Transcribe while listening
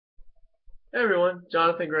Hey everyone,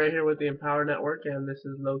 Jonathan Garay here with the Empower Network, and this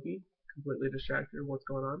is Loki, completely distracted. What's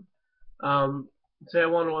going on? Today,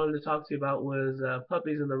 what I wanted to talk to you about was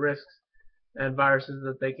puppies and the risks and viruses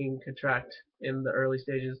that they can contract in the early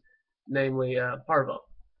stages, namely parvo.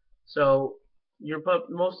 So,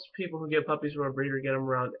 most people who get puppies from a breeder get them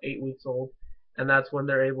around 8 weeks old, and that's when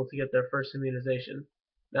they're able to get their first immunization.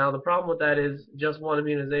 Now, the problem with that is just one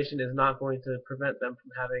immunization is not going to prevent them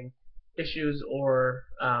from having issues or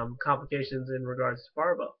complications in regards to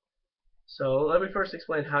parvo. So let me first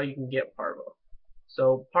explain how you can get parvo.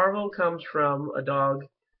 So parvo comes from a dog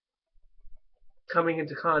coming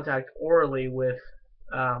into contact orally with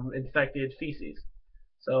infected feces.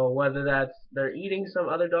 So whether that's they're eating some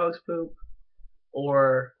other dog's poop,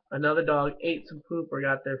 or another dog ate some poop or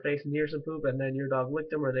got their face near some poop and then your dog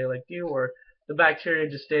licked them or they licked you, or the bacteria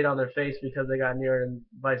just stayed on their face because they got near it, and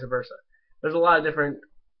vice versa. There's a lot of different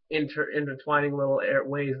intertwining little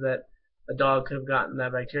ways that a dog could have gotten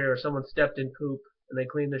that bacteria, or someone stepped in poop and they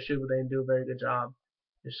cleaned their shoe but they didn't do a very good job,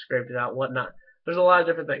 just scraped it out, whatnot. There's a lot of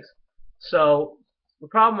different things. So the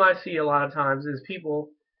problem I see a lot of times is people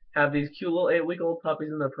have these cute little 8-week-old puppies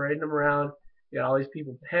and they're parading them around. You got all these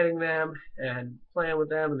people petting them and playing with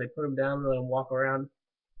them, and they put them down and let them walk around,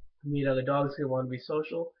 meet other dogs who want to be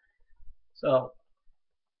social. So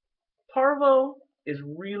parvo is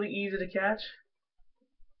really easy to catch,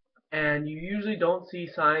 and you usually don't see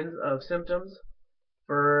signs of symptoms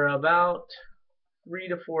for about 3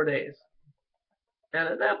 to 4 days. And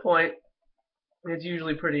at that point, it's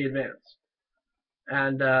usually pretty advanced.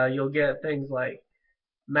 And you'll get things like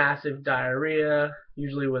massive diarrhea,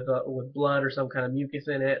 usually with blood or some kind of mucus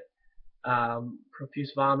in it,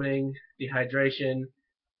 profuse vomiting, dehydration,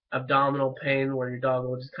 abdominal pain where your dog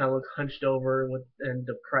will just kind of look hunched over and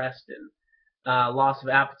depressed, and loss of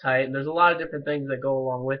appetite. And there's a lot of different things that go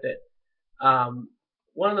along with it.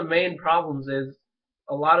 One of the main problems is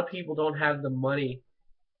a lot of people don't have the money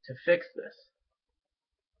to fix this.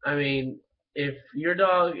 I mean, if your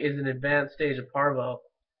dog is in advanced stage of parvo,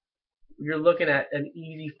 you're looking at an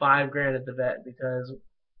easy 5 grand at the vet, because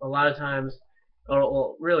a lot of times, or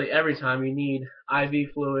well, really every time, you need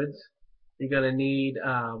IV fluids. You're gonna need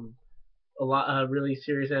a lot really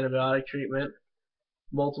serious antibiotic treatment,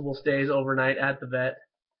 multiple stays overnight at the vet,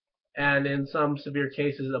 and in some severe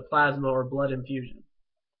cases, a plasma or blood infusion.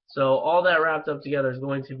 So all that wrapped up together is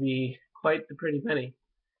going to be quite the pretty penny.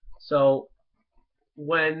 So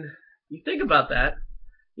when you think about that,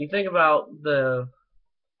 you think about the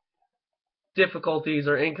difficulties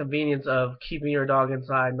or inconvenience of keeping your dog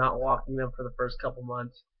inside, not walking them for the first couple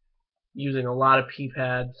months, using a lot of pee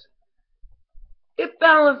pads. It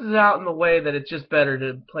balances out in the way that it's just better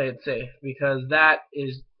to play it safe, because that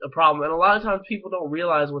is a problem. And a lot of times people don't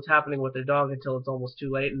realize what's happening with their dog until it's almost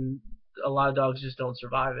too late, and a lot of dogs just don't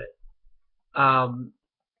survive it.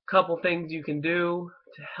 Couple things you can do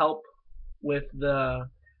to help with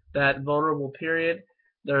that vulnerable period.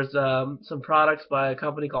 There's some products by a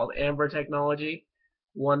company called Amber Technology.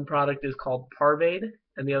 One product is called Parvade,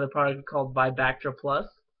 and the other product is called Vibactra Plus.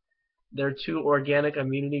 They're two organic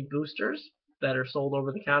immunity boosters that are sold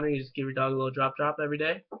over the counter. You just give your dog a little drop every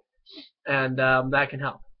day, and that can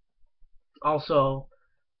help. Also,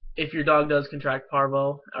 if your dog does contract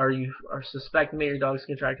parvo, or you are suspecting that your dog's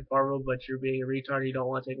contracted parvo, but you're being a retard and you don't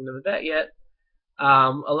want to take him to the vet yet,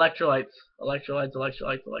 electrolytes,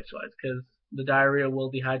 because the diarrhea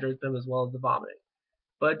will dehydrate them as well as the vomiting.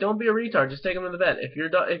 But don't be a retard. Just take them to the vet. If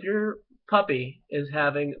your puppy is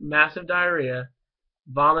having massive diarrhea,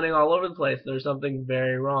 vomiting all over the place, there's something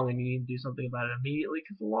very wrong, and you need to do something about it immediately.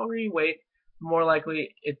 Because the longer you wait, the more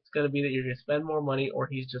likely it's going to be that you're going to spend more money, or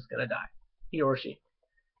he's just going to die, he or she.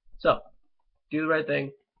 So, do the right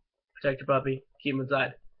thing. Protect your puppy. Keep him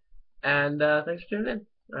inside. And thanks for tuning in.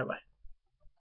 All right, bye.